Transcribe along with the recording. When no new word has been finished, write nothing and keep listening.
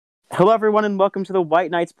Hello, everyone, and welcome to the White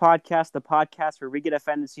Knights podcast, the podcast where we get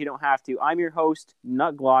offended so you don't have to. I'm your host,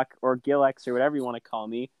 Nutglock, or Gilex, or whatever you want to call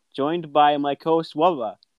me, joined by my co-host,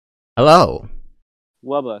 Wubba. Hello.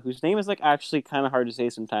 Wubba, whose name is actually kind of hard to say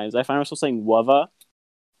sometimes. I find myself saying Wubba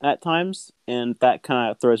at times, and that kind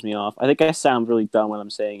of throws me off. I think I sound really dumb when I'm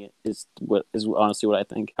saying it, is honestly what I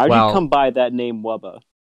think. How did you come by that name, Wubba?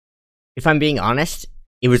 If I'm being honest,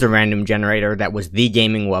 it was a random generator that was the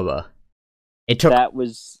gaming Wubba.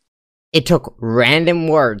 It took random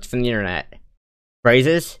words from the internet,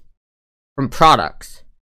 phrases, from products,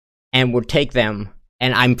 and would take them,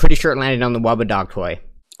 and I'm pretty sure it landed on the Wubba dog toy.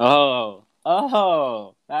 Oh,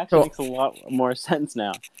 that actually makes a lot more sense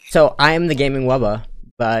now. So I am the gaming Wubba,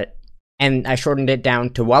 and I shortened it down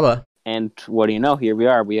to Wubba. And what do you know? Here we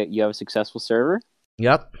are. You have a successful server.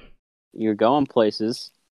 Yep. You're going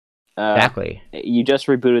places. Exactly. You just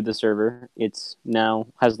rebooted the server. It's now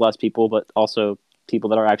has less people, but also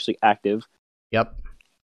people that are actually active. Yep.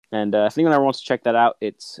 And if anyone ever wants to check that out,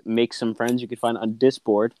 it's Make Some Friends. You can find it on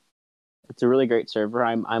Discord. It's a really great server.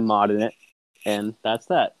 I'm modding it, and that's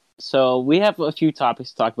that. So we have a few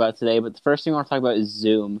topics to talk about today, but the first thing I want to talk about is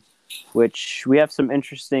Zoom, which we have some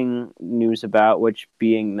interesting news about, which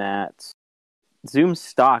being that Zoom's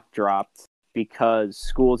stock dropped because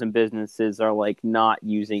schools and businesses are not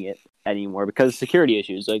using it anymore because of security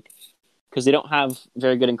issues, because they don't have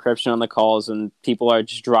very good encryption on the calls, and people are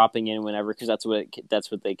just dropping in whenever because that's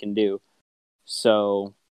what they can do.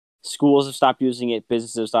 So schools have stopped using it,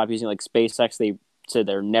 businesses have stopped using it. SpaceX, they said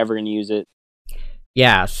they're never going to use it.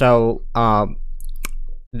 Yeah, so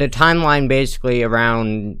the timeline basically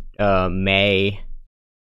around May,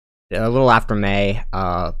 a little after May,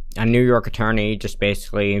 a New York attorney just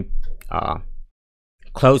basically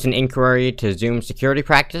closed an inquiry to Zoom security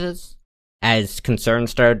practices as concerns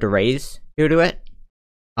started to raise due to it.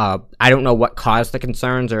 I don't know what caused the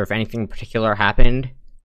concerns or if anything particular happened,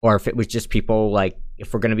 or if it was just people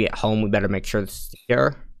if we're going to be at home, we better make sure it's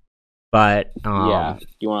secure. But yeah,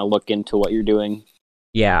 you want to look into what you're doing.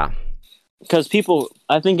 Yeah. Because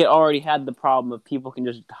I think it already had the problem of people can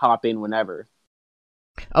just hop in whenever.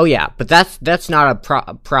 Oh yeah, but that's not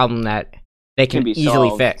a problem that they can easily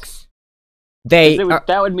solved. Fix.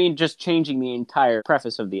 That would mean just changing the entire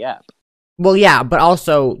preface of the app. Well, yeah, but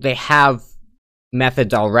also they have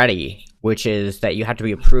methods already, which is that you have to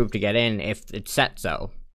be approved to get in if it's set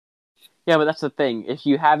so. Yeah, but that's the thing. If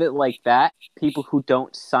you have it like that, people who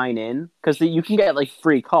don't sign in, because you can get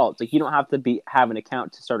free calls. You don't have to have an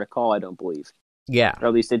account to start a call, I don't believe. Yeah. Or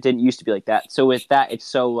at least it didn't used to be like that. So with that, it's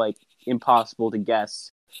so impossible to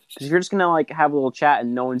guess. Because if you're just gonna have a little chat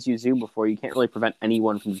and no one's used Zoom before, you can't really prevent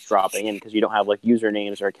anyone from just dropping in because you don't have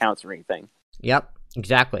usernames or accounts or anything. Yep,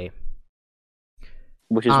 exactly.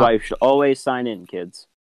 Which is why you should always sign in, kids.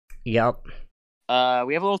 Yep. We have a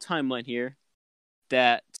little timeline here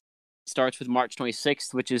that starts with March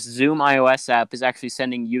 26th, which is Zoom iOS app is actually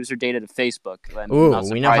sending user data to Facebook.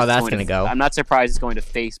 Ooh, we know how that's going to go. I'm not surprised it's going to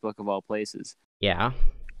Facebook of all places. Yeah.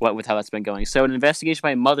 What with how that's been going. So an investigation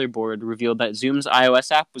by Motherboard revealed that Zoom's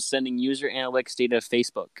iOS app was sending user analytics data to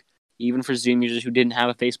Facebook, even for Zoom users who didn't have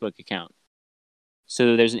a Facebook account.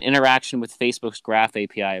 So there's an interaction with Facebook's Graph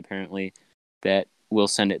API, apparently, that will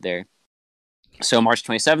send it there. So March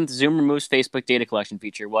 27th, Zoom removes Facebook data collection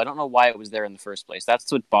feature. Well, I don't know why it was there in the first place. That's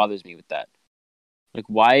what bothers me with that.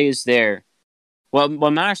 Why is there... Well,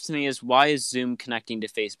 what matters to me is why is Zoom connecting to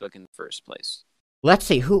Facebook in the first place? Let's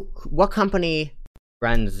see, what company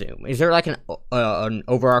runs Zoom? Is there an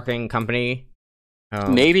overarching company?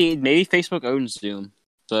 Maybe Facebook owns Zoom,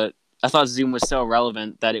 but I thought Zoom was so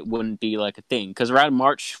relevant that it wouldn't be a thing. Because around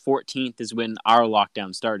March 14th is when our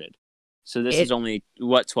lockdown started. So this is only,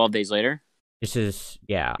 12 days later? This is,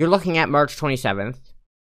 yeah. You're looking at March 27th.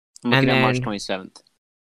 I'm looking at March 27th.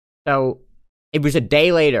 So, it was a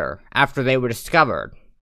day later after they were discovered.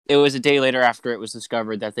 It was a day later after it was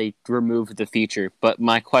discovered that they removed the feature. But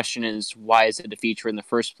my question is, why is it a feature in the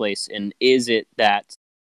first place? And is it that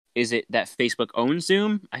Facebook owns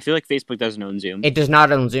Zoom? I feel like Facebook doesn't own Zoom. It does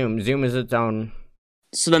not own Zoom. Zoom is its own...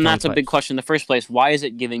 So then that's a big question in the first place. Why is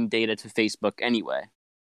it giving data to Facebook anyway?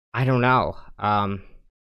 I don't know.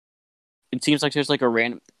 It seems like there's a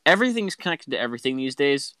random... Everything's connected to everything these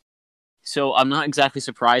days. So I'm not exactly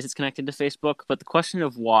surprised it's connected to Facebook, but the question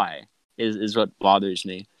of why is what bothers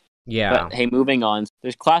me. Yeah. But hey, moving on.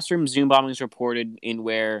 There's classroom Zoom bombings reported in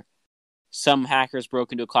where some hackers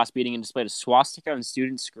broke into a class meeting and displayed a swastika on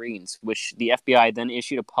student screens, which the FBI then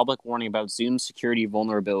issued a public warning about Zoom's security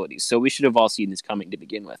vulnerabilities. So we should have all seen this coming to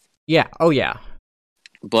begin with. Yeah. Oh, yeah.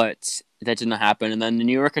 But that didn't happen. And then the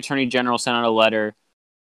New York Attorney General sent out a letter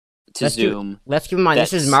to Zoom. Let's keep in mind,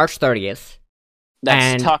 this is March 30th.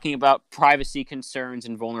 That's talking about privacy concerns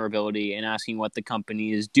and vulnerability and asking what the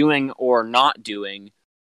company is doing or not doing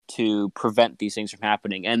to prevent these things from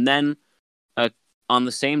happening. And then on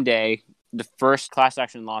the same day, the first class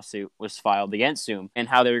action lawsuit was filed against Zoom and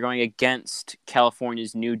how they were going against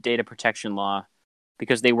California's new data protection law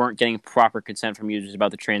because they weren't getting proper consent from users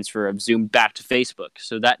about the transfer of Zoom back to Facebook.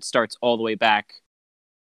 So that starts all the way back.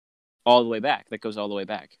 That goes all the way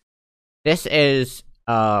back. This is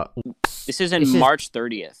March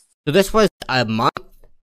 30th. So this was a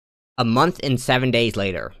month and 7 days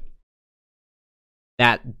later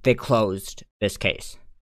that they closed this case.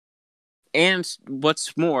 And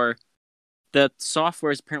what's more, the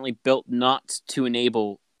software is apparently built not to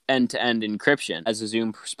enable end-to-end encryption, as a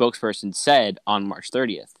Zoom spokesperson said on March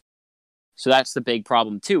 30th. So that's the big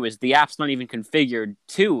problem too, is the app's not even configured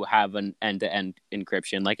to have an end-to-end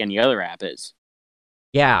encryption like any other app is.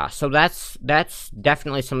 Yeah, so that's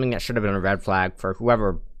definitely something that should have been a red flag for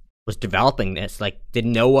whoever was developing this. Like, did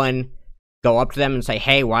no one go up to them and say,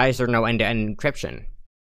 hey, why is there no end-to-end encryption?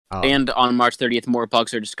 And on March 30th, more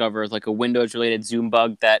bugs are discovered, like a Windows-related Zoom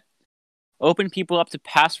bug that opened people up to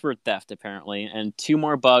password theft, apparently, and 2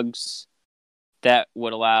 more bugs that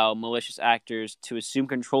would allow malicious actors to assume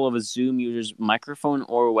control of a Zoom user's microphone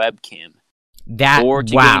or webcam.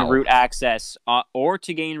 Gain root access, on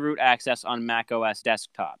Mac OS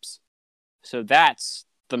desktops. So that's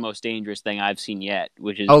the most dangerous thing I've seen yet,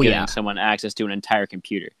 which is giving someone access to an entire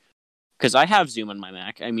computer. Because I have Zoom on my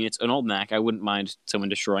Mac. I mean, it's an old Mac. I wouldn't mind someone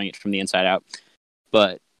destroying it from the inside out.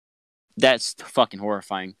 But that's fucking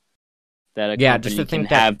horrifying. That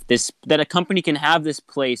a company can have this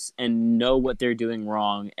place and know what they're doing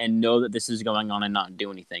wrong and know that this is going on and not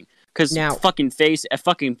do anything. Because fucking face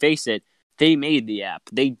it, they made the app.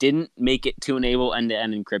 They didn't make it to enable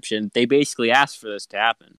end-to-end encryption. They basically asked for this to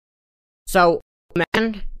happen. So,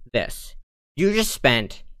 imagine this. You just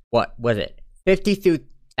spent, what was it,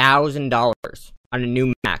 $52,000 on a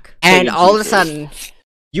new Mac. And all of a sudden,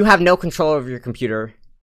 you have no control over your computer,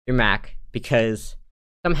 your Mac, because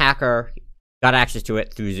some hacker got access to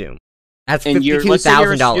it through Zoom. That's $52,000. Let's say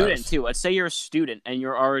you're a student, too. Let's say you're a student and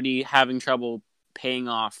you're already having trouble paying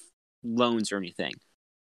off loans or anything.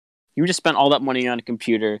 You just spent all that money on a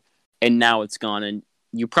computer, and now it's gone, and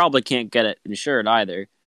you probably can't get it insured either.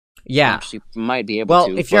 Yeah, actually, might be able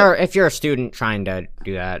to. Well, if you're a student trying to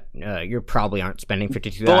do that, you probably aren't spending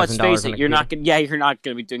 $52,000. But let's face it, you're not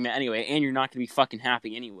gonna be doing that anyway, and you're not gonna be fucking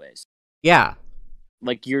happy anyways. Yeah,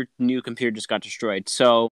 like your new computer just got destroyed.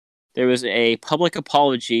 So there was a public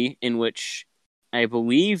apology in which I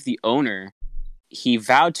believe the owner he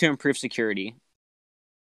vowed to improve security,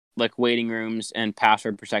 like waiting rooms and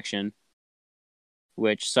password protection,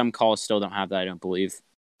 which some calls still don't have that, I don't believe.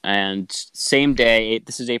 And same day,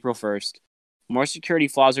 this is April 1st, more security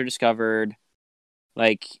flaws are discovered,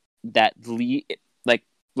 like that,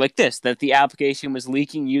 that the application was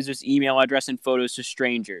leaking users' email address and photos to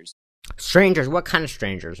strangers. Strangers? What kind of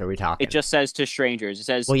strangers are we talking? It just says to strangers. It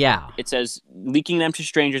says, well, yeah. It says leaking them to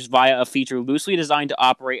strangers via a feature loosely designed to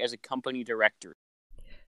operate as a company directory.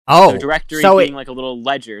 Oh, so directory being like a little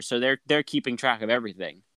ledger, so they're keeping track of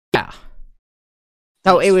everything. Yeah.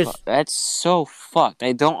 So that's so fucked.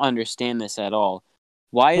 I don't understand this at all.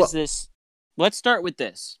 Why is this? Let's start with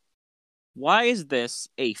this. Why is this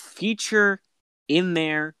a feature in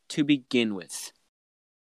there to begin with?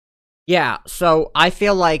 Yeah, so I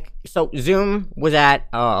feel like Zoom was at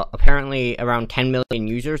apparently around 10 million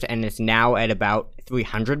users, and it's now at about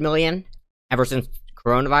 300 million ever since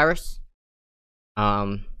coronavirus.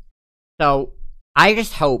 So I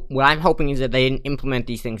just hope, what I'm hoping is that they implement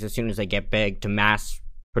these things as soon as they get big to mass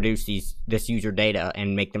produce this user data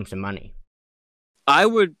and make them some money. I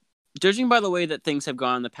would, judging by the way that things have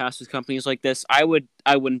gone in the past with companies like this, I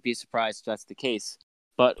wouldn't be surprised if that's the case.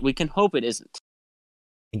 But we can hope it isn't.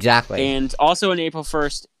 Exactly. And also on April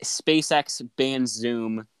 1st, SpaceX bans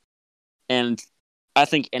Zoom. And I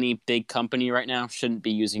think any big company right now shouldn't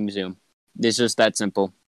be using Zoom. It's just that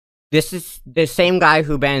simple. This is the same guy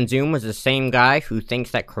who banned Zoom was the same guy who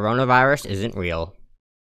thinks that coronavirus isn't real.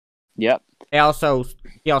 Yep. He also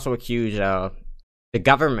accused the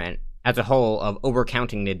government as a whole of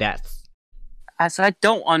overcounting the deaths. So I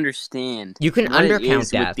don't understand. You can undercount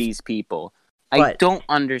deaths with these people. I don't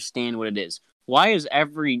understand what it is. Why is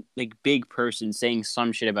every big person saying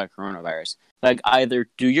some shit about coronavirus? Either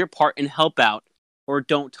do your part and help out, or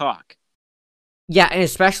don't talk. Yeah, and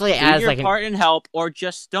especially as do your part and help, or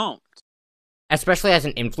just don't. Especially as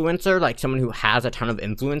an influencer, someone who has a ton of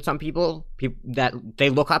influence on people that they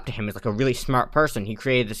look up to him as a really smart person. He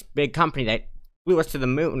created this big company that flew us to the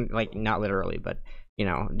moon, not literally, but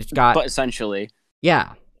it's got. But essentially,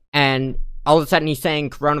 yeah, and all of a sudden he's saying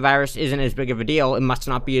coronavirus isn't as big of a deal. It must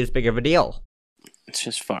not be as big of a deal. It's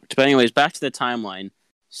just fucked. But anyways, back to the timeline.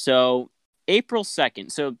 So April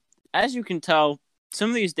 2nd. So as you can tell, some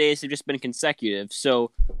of these days have just been consecutive.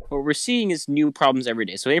 So what we're seeing is new problems every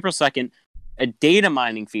day. So April 2nd, a data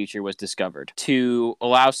mining feature was discovered to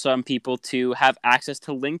allow some people to have access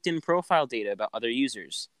to LinkedIn profile data about other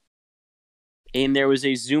users. And there was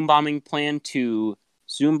a Zoom bombing plan to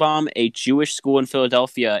Zoom bomb a Jewish school in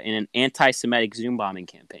Philadelphia in an anti-Semitic Zoom bombing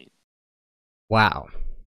campaign. Wow.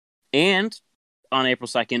 And on April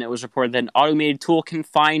 2nd, it was reported that an automated tool can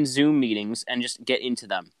find Zoom meetings and just get into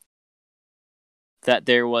them. That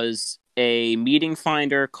there was a meeting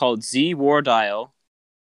finder called Z-Wardial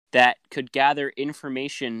that could gather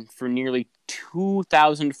information for nearly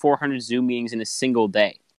 2,400 Zoom meetings in a single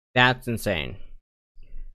day. That's insane.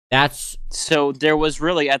 So there was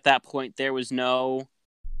really, at that point, there was no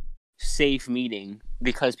safe meeting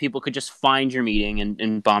because people could just find your meeting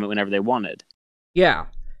and bomb it whenever they wanted. Yeah.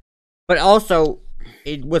 But also,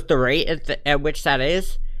 with the rate at which that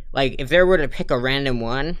is, like, if they were to pick a random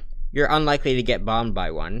one, you're unlikely to get bombed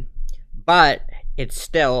by one. But it's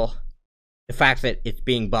still, the fact that it's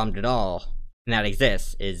being bombed at all, and that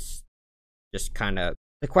exists, is just kind of...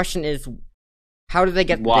 The question is, how do they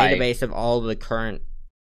get the database of all the current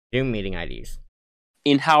Zoom meeting IDs?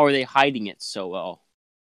 And how are they hiding it so well?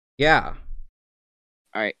 Yeah.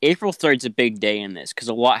 Alright, April 3rd is a big day in this, because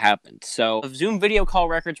a lot happened. So, Zoom video call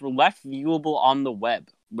records were left viewable on the web,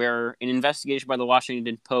 where an investigation by the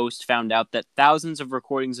Washington Post found out that thousands of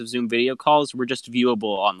recordings of Zoom video calls were just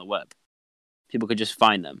viewable on the web. People could just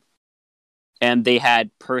find them. And they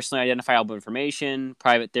had personally identifiable information,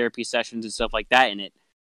 private therapy sessions, and stuff like that in it.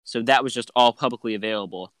 So that was just all publicly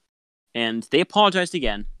available. And they apologized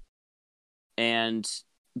again. And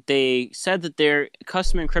they said that their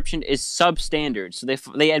custom encryption is substandard. So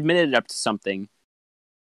they admitted it up to something.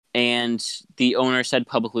 And the owner said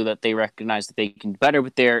publicly that they recognize that they can do better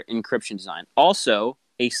with their encryption design. Also,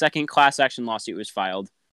 a second class action lawsuit was filed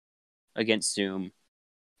against Zoom.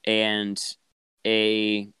 And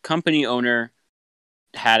a company owner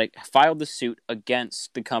had filed the suit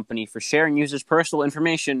against the company for sharing users' personal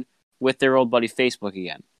information with their old buddy Facebook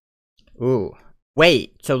again. Ooh.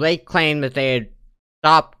 Wait, so they claimed that they had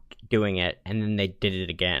stopped doing it, and then they did it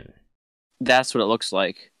again. That's what it looks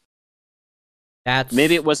like.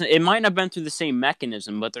 Maybe it wasn't... It might not have been through the same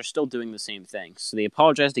mechanism, but they're still doing the same thing. So they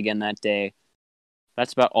apologized again that day.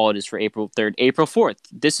 That's about all it is for April 3rd. April 4th.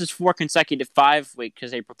 This is 4 consecutive...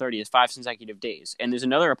 because April 30th is 5 consecutive days. And there's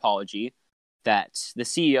another apology that the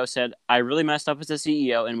CEO said, I really messed up as a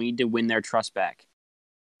CEO, and we need to win their trust back.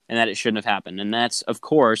 And that it shouldn't have happened. And that's, of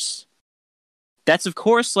course,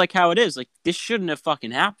 like, how it is. Like, this shouldn't have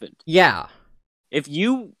fucking happened. Yeah. If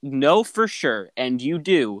you know for sure, and you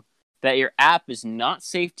do, that your app is not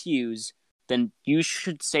safe to use, then you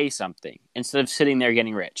should say something, instead of sitting there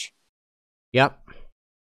getting rich. Yep.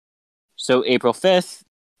 So, April 5th,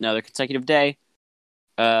 another consecutive day,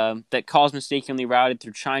 that calls mistakenly routed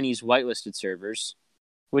through Chinese whitelisted servers,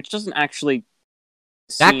 which doesn't actually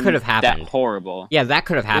seem that could have happened. That horrible. Yeah, that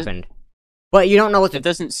could have happened. But you don't know what It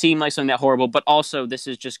doesn't seem like something that horrible, but also this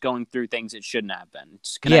is just going through things it shouldn't have been.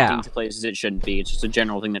 It's connecting to places it shouldn't be. It's just a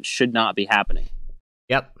general thing that should not be happening.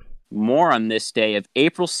 Yep. More on this day of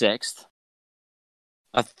April 6th.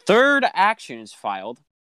 A third action is filed.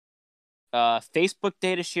 Facebook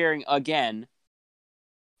data sharing again.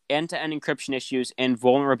 End-to-end encryption issues, and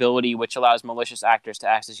vulnerability, which allows malicious actors to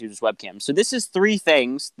access users' webcams. So this is 3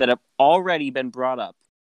 things that have already been brought up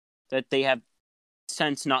that they have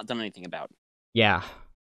since not done anything about. Yeah.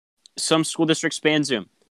 Some school districts ban Zoom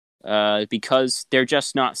because they're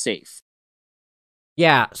just not safe.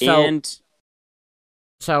 Yeah, one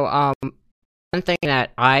thing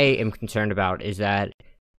that I am concerned about is that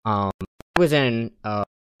I was in a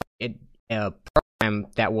program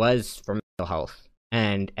that was for mental health.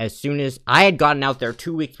 And as soon as I had gotten out there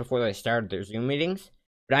 2 weeks before they started their Zoom meetings,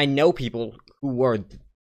 but I know people who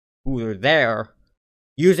were there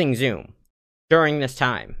using Zoom during this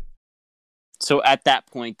time. So at that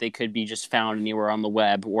point, they could be just found anywhere on the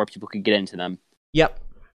web, or people could get into them. Yep.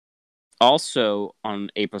 Also,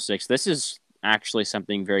 on April 6th, this is actually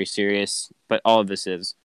something very serious, but all of this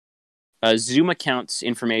is. Zoom accounts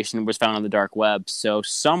information was found on the dark web, so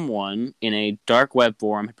someone in a dark web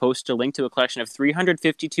forum had posted a link to a collection of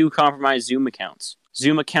 352 compromised Zoom accounts.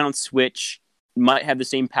 Zoom accounts which might have the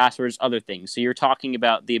same password as other things. So you're talking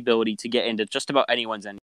about the ability to get into just about anyone's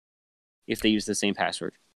end if they use the same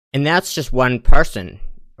password. And that's just one person,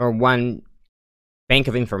 or one bank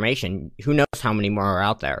of information. Who knows how many more are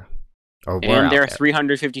out there? And there are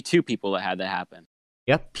 352 people that had that happen.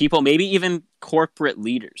 Yep. People, maybe even corporate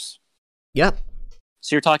leaders. Yep.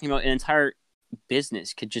 So you're talking about an entire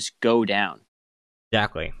business could just go down.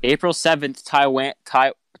 Exactly. April 7th,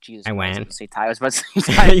 Jesus, I was about to say I was about to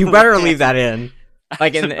say Taiwan. You better leave that in.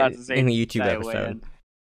 Like in the YouTube Taiwan. episode.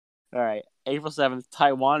 Alright. April 7th,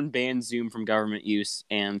 Taiwan banned Zoom from government use,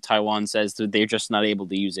 and Taiwan says that they're just not able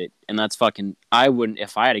to use it. And that's fucking... I wouldn't...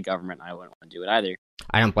 If I had a government, I wouldn't want to do it either.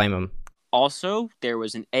 I don't blame them. Also, there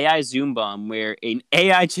was an AI Zoom bomb where an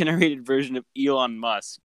AI-generated version of Elon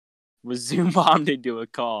Musk was Zoom bombed into a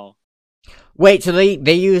call. Wait, so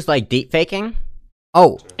they use, like, deep faking?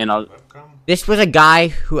 Oh. And this was a guy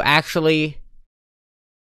who actually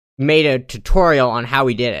made a tutorial on how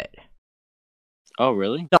he did it. Oh,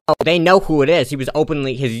 really? So they know who it is. He was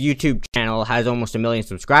openly... His YouTube channel has almost 1 million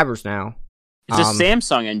subscribers now. It's a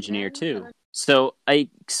Samsung engineer, too. So, a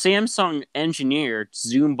Samsung engineer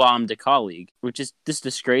Zoom bombed a colleague, which is just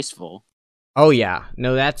disgraceful. Oh, yeah.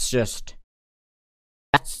 No, that's just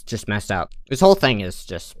messed up. This whole thing is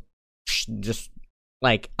just,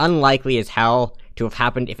 like, unlikely as hell to have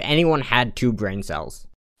happened if anyone had 2 brain cells.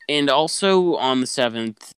 And also, on the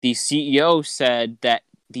 7th, the CEO said that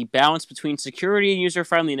the balance between security and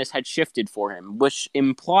user-friendliness had shifted for him, which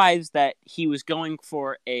implies that he was going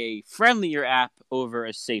for a friendlier app over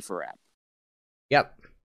a safer app. Yep.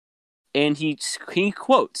 And he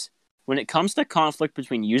quotes, "When it comes to conflict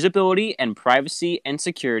between usability and privacy and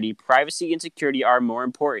security are more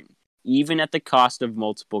important, even at the cost of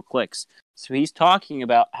multiple clicks." So he's talking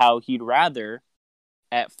about how he'd rather,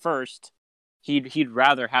 at first, he'd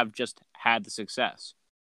rather have just had the success.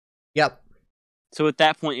 Yep. So at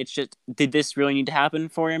that point, it's just, did this really need to happen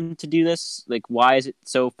for him to do this? Like, why is it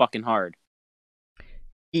so fucking hard?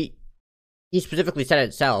 He specifically said it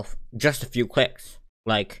itself, just a few clicks.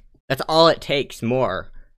 Like, that's all it takes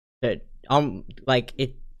more. That like,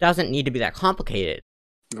 it doesn't need to be that complicated.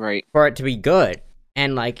 Right. For it to be good.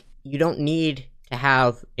 And, like, you don't need to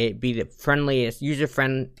have it be the friendliest,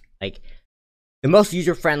 like, the most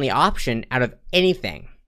user-friendly option out of anything.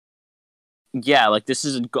 Yeah, like, this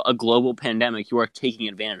is a global pandemic. You are taking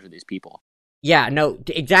advantage of these people. Yeah, no,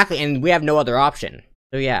 exactly, and we have no other option.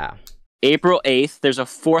 So, yeah. April 8th, there's a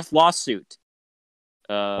 4th lawsuit.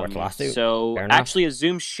 Fourth lawsuit. So, actually, a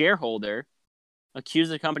Zoom shareholder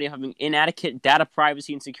accused the company of having inadequate data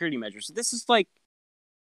privacy and security measures. So this is, like,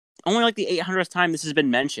 only, like, the 800th time this has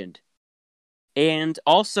been mentioned. And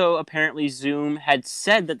also, apparently, Zoom had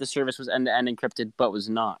said that the service was end-to-end encrypted, but was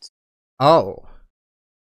not. Oh.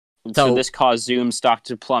 So this caused Zoom stock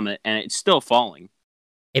to plummet, and it's still falling.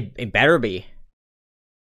 It better be.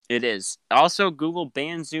 It is. Also, Google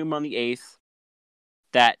banned Zoom on the 8th.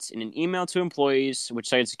 That, in an email to employees, which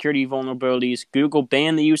cited security vulnerabilities, Google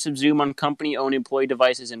banned the use of Zoom on company-owned employee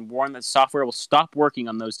devices and warned that software will stop working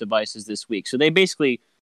on those devices this week. So they basically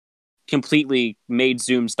completely made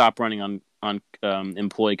Zoom stop running on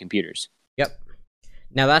employee computers. Yep.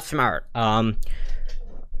 Now that's smart.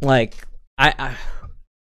 Like, I'm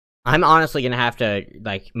honestly gonna have to,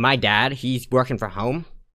 like, my dad, he's working from home,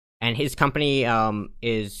 and his company, the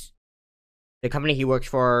company he works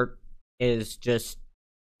for is this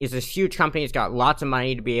huge company. It's got lots of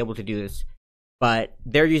money to be able to do this, but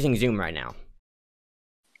they're using Zoom right now.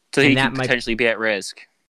 So he could potentially be at risk.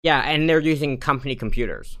 Yeah, and they're using company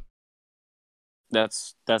computers.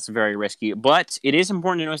 That's very risky. But it is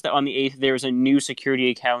important to notice that on the 8th, there is a new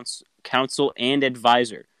security council and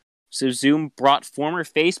advisor. So Zoom brought former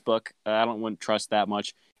Facebook, I wouldn't trust that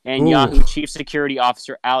much, and Yahoo Chief Security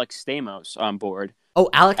Officer Alex Stamos on board. Oh,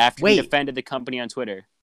 Alex, after he defended the company on Twitter.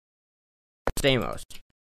 Stamos.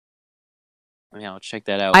 Yeah, let's check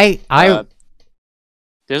that out.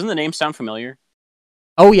 Doesn't the name sound familiar?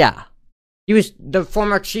 Oh, yeah. He was the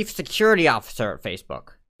former Chief Security Officer at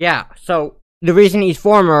Facebook. Yeah, so the reason he's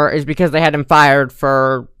former is because they had him fired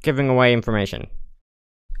for giving away information.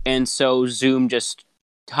 And so Zoom just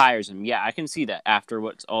hires him. Yeah, I can see that after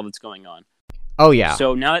all that's going on. Oh, yeah.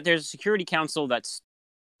 So now that there's a security council that's,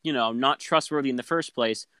 not trustworthy in the first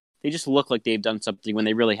place, they just look like they've done something when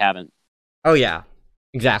they really haven't. Oh, yeah.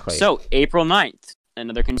 Exactly. So, April 9th,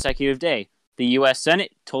 another consecutive day, the U.S.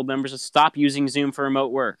 Senate told members to stop using Zoom for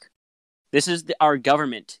remote work. This is our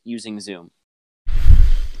government using Zoom.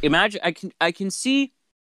 Imagine, I can see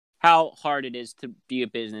how hard it is to be a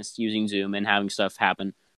business using Zoom and having stuff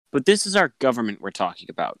happen, but this is our government we're talking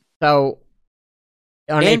about. So,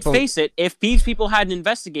 face it, if these people hadn't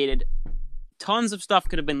investigated, tons of stuff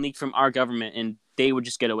could have been leaked from our government, and they would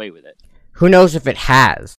just get away with it. Who knows if it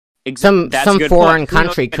has? Some foreign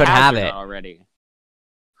country could have it already.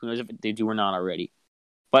 Who knows if they do or not already?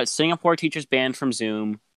 But Singapore teachers banned from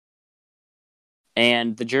Zoom.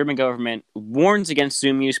 And the German government warns against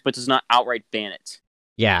Zoom use, but does not outright ban it.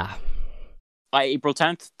 Yeah. By April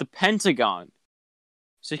 10th, the Pentagon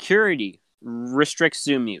security restricts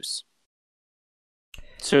Zoom use.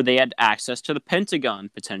 So they had access to the Pentagon,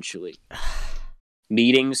 potentially.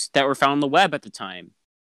 Meetings that were found on the web at the time.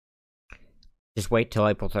 Just wait till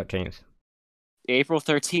April 13th. April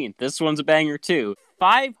 13th. This one's a banger, too.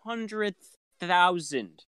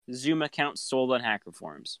 500,000 Zoom accounts sold on hacker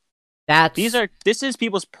forums. This is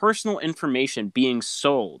people's personal information being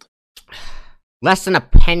sold. Less than a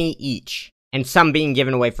penny each, and some being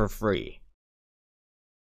given away for free.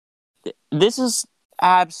 This is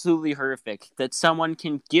absolutely horrific that someone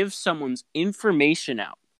can give someone's information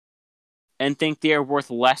out and think they are worth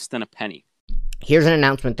less than a penny. Here's an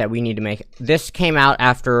announcement that we need to make. This came out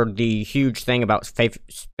after the huge thing about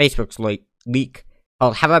Facebook's leak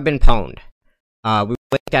called Have I Been Pwned? We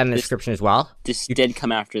link that in the description as well. This did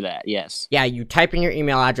come after that, yes. Yeah, you type in your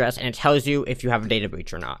email address and it tells you if you have a data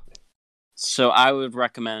breach or not. So I would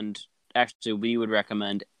recommend, actually we would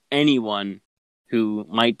recommend anyone who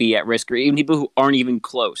might be at risk, or even people who aren't even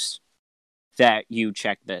close, that you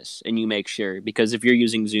check this and you make sure. Because if you're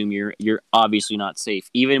using Zoom, you're obviously not safe.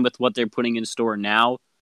 Even with what they're putting in store now,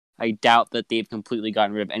 I doubt that they've completely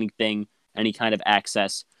gotten rid of anything, any kind of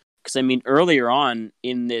access. Because, I mean, earlier on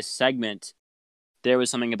in this segment, there was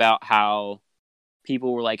something about how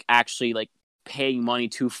people were, actually, paying money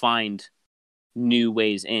to find new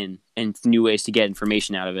ways in and new ways to get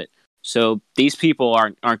information out of it. So these people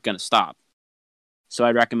aren't going to stop. So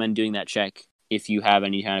I'd recommend doing that check if you have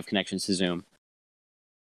any kind of connections to Zoom.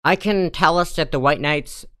 I can tell us that the White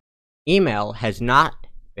Knight's email has not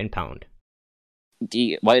been pwned.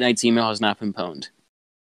 The White Knight's email has not been pwned.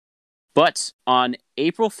 But on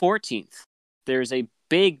April 14th, there's a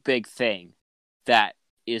big, big thing that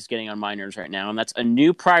is getting on my nerves right now, and that's a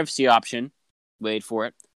new privacy option, wait for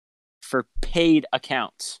it, for paid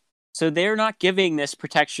accounts. So they're not giving this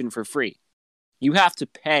protection for free. You have to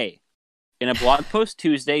pay. In a blog post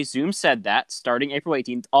Tuesday, Zoom said that, starting April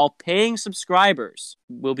 18th, all paying subscribers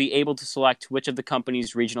will be able to select which of the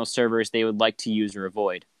company's regional servers they would like to use or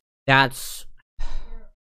avoid.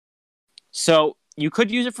 So you could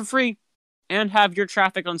use it for free and have your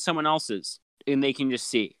traffic on someone else's, and they can just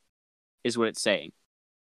see, is what it's saying.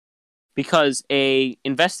 Because a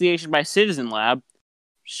investigation by Citizen Lab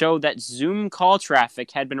showed that Zoom call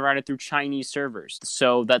traffic had been routed through Chinese servers,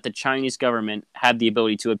 so that the Chinese government had the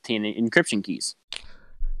ability to obtain encryption keys.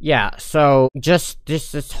 Yeah, so just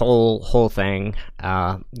this whole thing,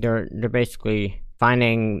 they're basically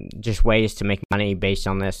finding just ways to make money based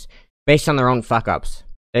on their own fuck ups.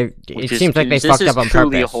 It seems like they fucked up on purpose. This is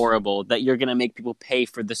truly horrible that you're going to make people pay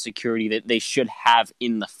for the security that they should have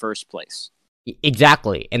in the first place.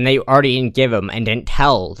 Exactly, and they already didn't give them and didn't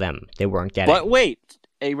tell them they weren't getting. But wait.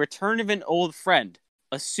 A return of an old friend.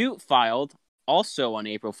 A suit filed, also on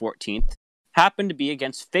April 14th, happened to be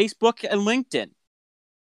against Facebook and LinkedIn.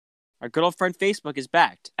 Our good old friend Facebook is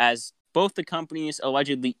backed, as both the companies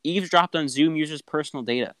allegedly eavesdropped on Zoom users' personal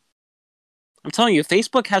data. I'm telling you,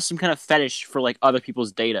 Facebook has some kind of fetish for other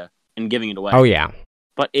people's data and giving it away. Oh, yeah.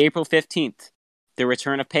 But April 15th, the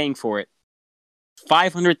return of paying for it.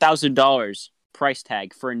 $500,000 price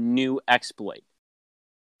tag for a new exploit.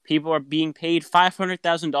 People are being paid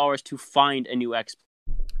 $500,000 to find a new exploit.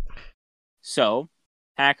 So,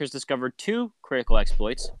 hackers discovered two critical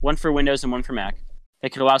exploits, one for Windows and one for Mac,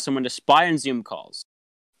 that could allow someone to spy on Zoom calls.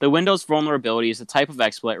 The Windows vulnerability is a type of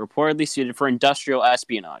exploit reportedly suited for industrial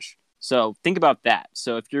espionage. So, think about that.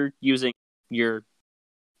 So, if you're using your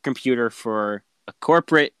computer for a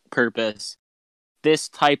corporate purpose, this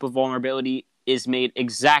type of vulnerability is made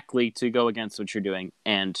exactly to go against what you're doing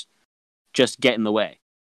and just get in the way.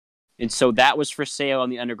 And so that was for sale on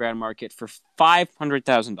the underground market for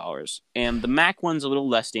 $500,000. And the Mac one's a little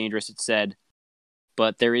less dangerous, it said,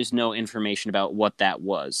 but there is no information about what that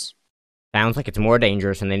was. Sounds like it's more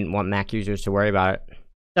dangerous, and they didn't want Mac users to worry about it.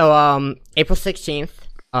 So, April 16th,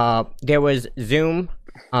 there was Zoom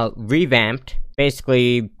revamped.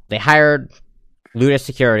 Basically, they hired Luda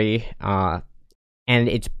Security and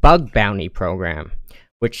its bug bounty program,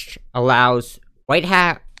 which allows white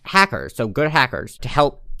hackers, so good hackers, to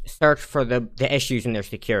help search for the issues in their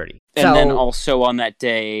security. And then also on that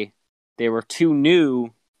day, there were two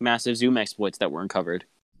new massive Zoom exploits that were uncovered.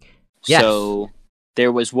 Yes. So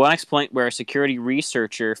there was one exploit where a security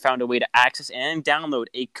researcher found a way to access and download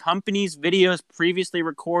a company's videos previously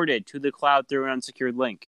recorded to the cloud through an unsecured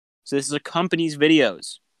link. So this is a company's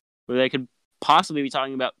videos where they could possibly be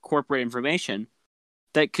talking about corporate information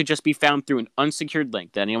that could just be found through an unsecured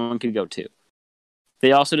link that anyone could go to.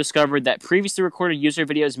 They also discovered that previously recorded user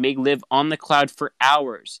videos may live on the cloud for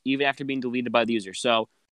hours, even after being deleted by the user. So,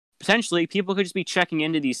 potentially, people could just be checking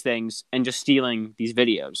into these things and just stealing these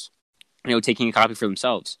videos. Taking a copy for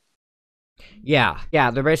themselves. Yeah,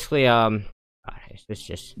 they're basically, it's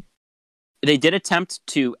just... They did attempt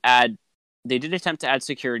to add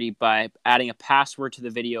security by adding a password to the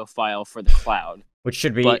video file for the cloud. Which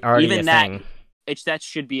should be already a thing. That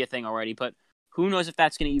should be a thing already, but who knows if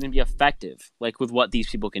that's going to even be effective, like with what these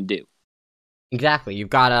people can do. Exactly. You've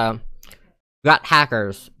got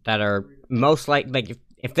hackers that are most like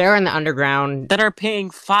if they're in the underground that are paying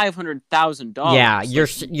 $500,000. Yeah,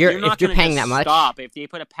 you're not if you're paying that much. Stop if they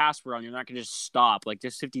put a password on. You're not going to just stop. Like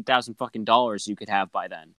there's $50,000 fucking dollars you could have by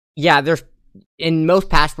then. Yeah, and most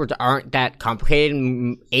passwords aren't that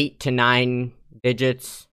complicated. 8 to 9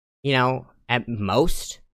 digits, at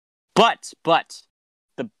most. But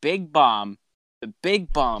the big bomb,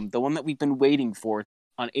 the one that we've been waiting for.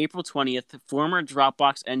 On April 20th, former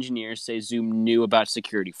Dropbox engineers say Zoom knew about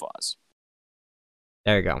security flaws.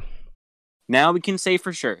 There you go. Now we can say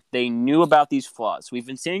for sure they knew about these flaws. We've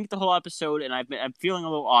been saying it the whole episode, and I'm feeling a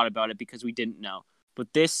little odd about it because we didn't know.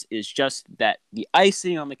 But this is just the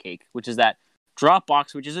icing on the cake, which is that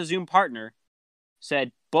Dropbox, which is a Zoom partner,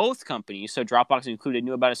 said both companies, so Dropbox included,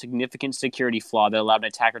 knew about a significant security flaw that allowed an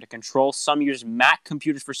attacker to control some users' Mac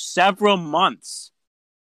computers for several months.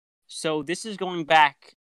 So this is going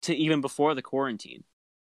back to even before the quarantine.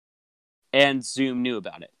 And Zoom knew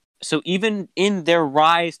about it. So even in their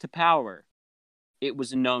rise to power, it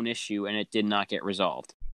was a known issue and it did not get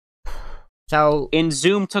resolved. And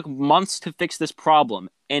Zoom took months to fix this problem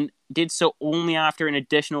and did so only after an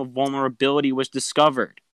additional vulnerability was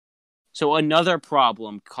discovered. So another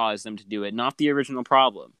problem caused them to do it, not the original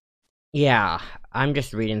problem. Yeah, I'm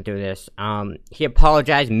just reading through this. He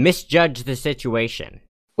apologized, misjudged the situation.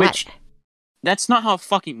 Which, that's not how it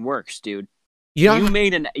fucking works, dude. You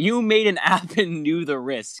made an app and knew the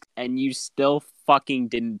risk, and you still fucking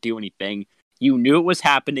didn't do anything. You knew it was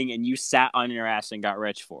happening, and you sat on your ass and got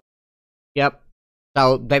rich for it. Yep.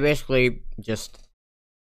 So they basically just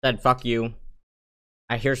said, fuck you.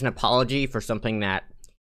 Here's an apology for something that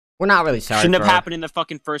we're not really sorry for. Shouldn't have happened in the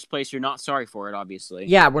fucking first place. You're not sorry for it, obviously.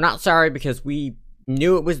 Yeah, we're not sorry because we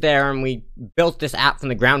knew it was there, and we built this app from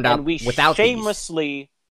the ground up without shamelessly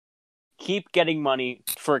keep getting money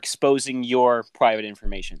for exposing your private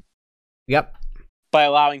information. Yep. By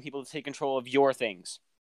allowing people to take control of your things.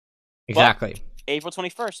 Exactly. But April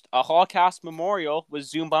 21st, a Holocaust memorial was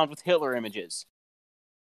Zoom bombed with Hitler images.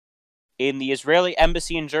 In the Israeli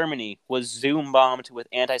embassy in Germany was Zoom bombed with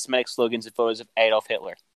anti-Semitic slogans and photos of Adolf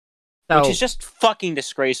Hitler. Which is just fucking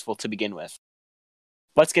disgraceful to begin with.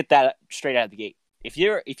 Let's get that straight out of the gate. If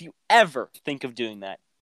you ever think of doing that,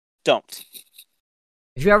 don't.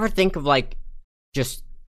 If you ever think of, just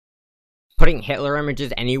putting Hitler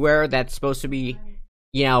images anywhere that's supposed to be,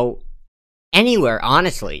 anywhere,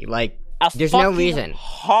 honestly, there's no reason.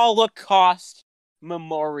 Holocaust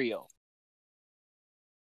memorial.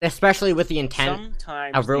 Especially with the intent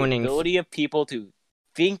of ruining... the ability of people to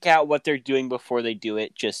think out what they're doing before they do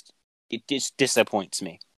it just disappoints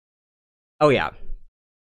me. Oh, yeah.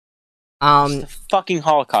 It's the fucking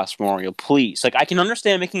Holocaust memorial, please. I can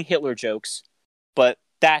understand making Hitler jokes, but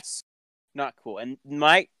that's not cool. And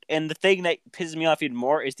the thing that pisses me off even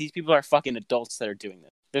more is these people are fucking adults that are doing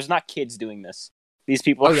this. There's not kids doing this. These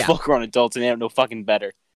people are full-grown adults and they don't know fucking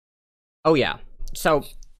better. Oh, yeah. So,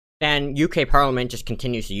 then UK Parliament just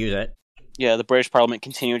continues to use it. Yeah, the British Parliament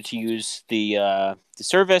continued to use the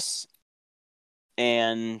service,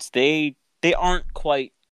 and they aren't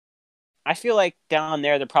quite... I feel like down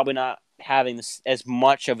there they're probably not having this as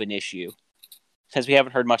much of an issue, since we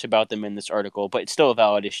haven't heard much about them in this article, but it's still a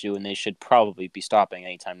valid issue, and they should probably be stopping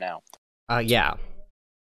anytime now. Yeah.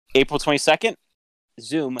 April 22nd,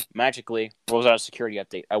 Zoom magically rolls out a security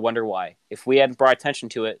update. I wonder why. If we hadn't brought attention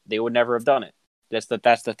to it, they would never have done it. That's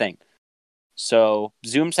the thing. So,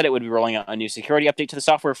 Zoom said it would be rolling out a new security update to the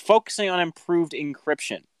software, focusing on improved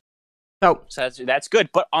encryption. So that's good,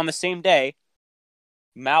 but on the same day,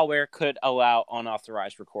 malware could allow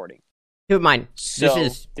unauthorized recording. Keep in mind, this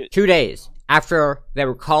is 2 days after they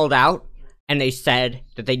were called out, and they said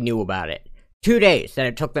that they knew about it. 2 days that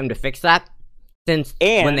it took them to fix that, since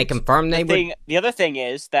when they confirmed they would... The other thing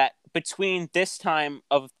is that between this time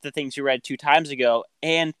of the things you read 2 times ago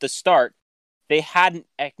and the start, they hadn't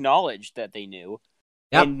acknowledged that they knew.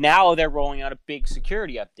 Yep. And now they're rolling out a big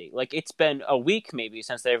security update. It's been a week maybe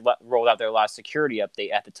since they've rolled out their last security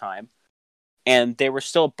update at the time. And there was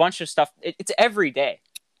still a bunch of stuff. It's every day.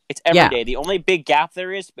 It's every day. The only big gap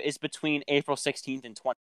there is between April 16th and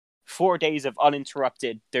 20th. 4 days of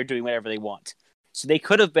uninterrupted, they're doing whatever they want. So they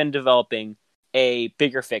could have been developing a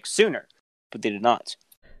bigger fix sooner, but they did not.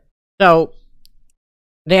 So,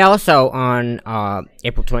 they also, on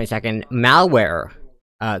April 22nd, malware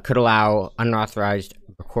could allow unauthorized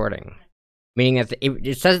recording, meaning that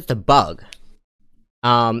it says it's a bug.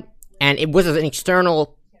 And it was an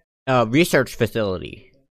external research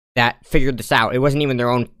facility that figured this out. It wasn't even their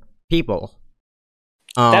own people.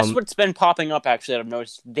 That's what's been popping up, actually, that I've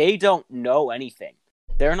noticed. They don't know anything.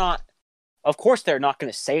 They're not... Of course, they're not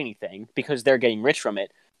going to say anything because they're getting rich from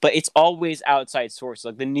it, but it's always outside sources,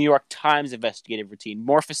 like the New York Times investigative routine,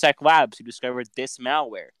 Morphosec Labs, who discovered this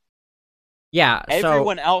malware. Yeah,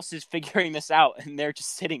 Everyone else is figuring this out, and they're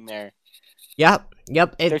just sitting there. Yep.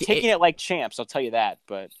 They're taking it like champs, I'll tell you that,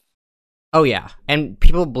 but... Oh, yeah, and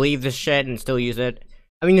people believe this shit and still use it.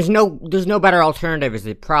 I mean, there's no better alternative is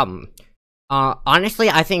the problem. Honestly,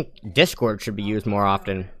 I think Discord should be used more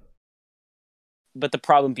often. But the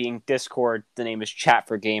problem being Discord, the name is Chat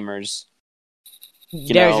for Gamers.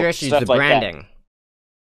 There's your issues, the branding. Like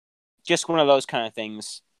just one of those kind of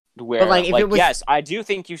things where, yes, I do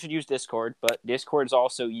think you should use Discord, but Discord is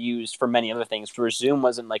also used for many other things, where Zoom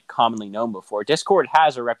wasn't, like, commonly known before. Discord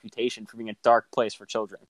has a reputation for being a dark place for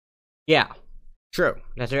children. Yeah, true.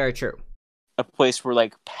 That's very true. A place where,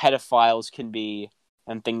 like, pedophiles can be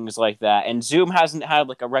and things like that. And Zoom hasn't had,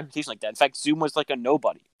 like, a reputation like that. In fact, Zoom was, like, a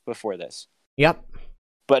nobody before this. Yep.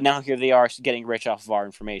 But now here they are getting rich off of our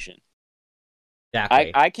information.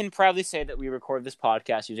 Exactly. I can proudly say that we record this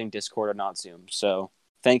podcast using Discord and not Zoom. So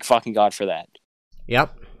thank fucking God for that.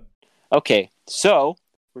 Yep. Okay, so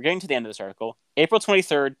we're getting to the end of this article. April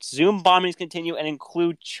 23rd, Zoom bombings continue and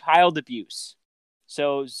include child abuse.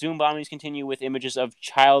 So Zoom bombings continue with images of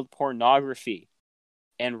child pornography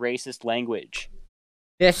and racist language.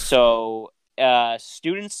 Yes. So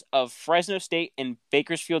students of Fresno State and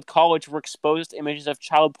Bakersfield College were exposed to images of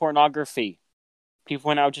child pornography. People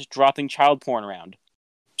were now just dropping child porn around.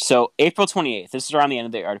 So April 28th, this is around the end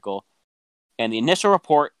of the article, and the initial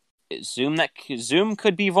report is Zoom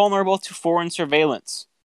could be vulnerable to foreign surveillance.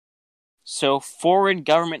 So foreign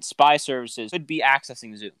government spy services could be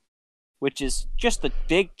accessing Zoom, which is just the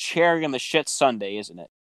big cherry on the shit sundae, isn't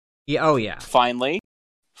it? Yeah. Oh, yeah. Finally,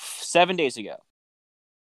 7 days ago,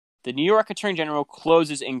 the New York Attorney General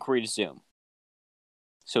closes inquiry to Zoom.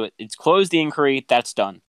 So it's closed the inquiry, that's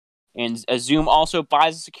done. And Zoom also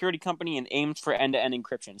buys a security company and aims for end-to-end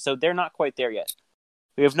encryption. So they're not quite there yet.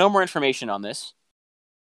 We have no more information on this.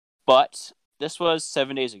 But this was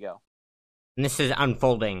 7 days ago. And this is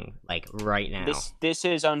unfolding, like, right now. This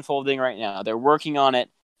is unfolding right now. They're working on it.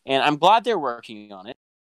 And I'm glad they're working on it.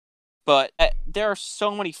 But there are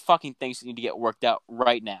so many fucking things that need to get worked out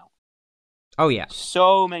right now. Oh, yeah.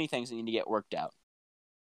 So many things that need to get worked out.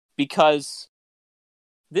 Because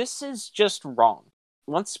this is just wrong.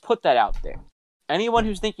 Let's put that out there. Anyone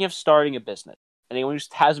who's thinking of starting a business, anyone who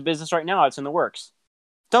has a business right now, it's in the works.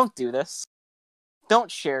 Don't do this.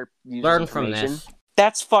 Don't share user Learn information. from this.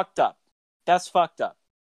 That's fucked up. That's fucked up.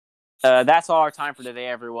 That's all our time for today,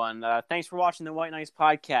 everyone. Thanks for watching the White Knights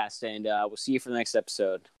podcast, and we'll see you for the next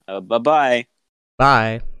episode. Bye-bye.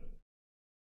 Bye.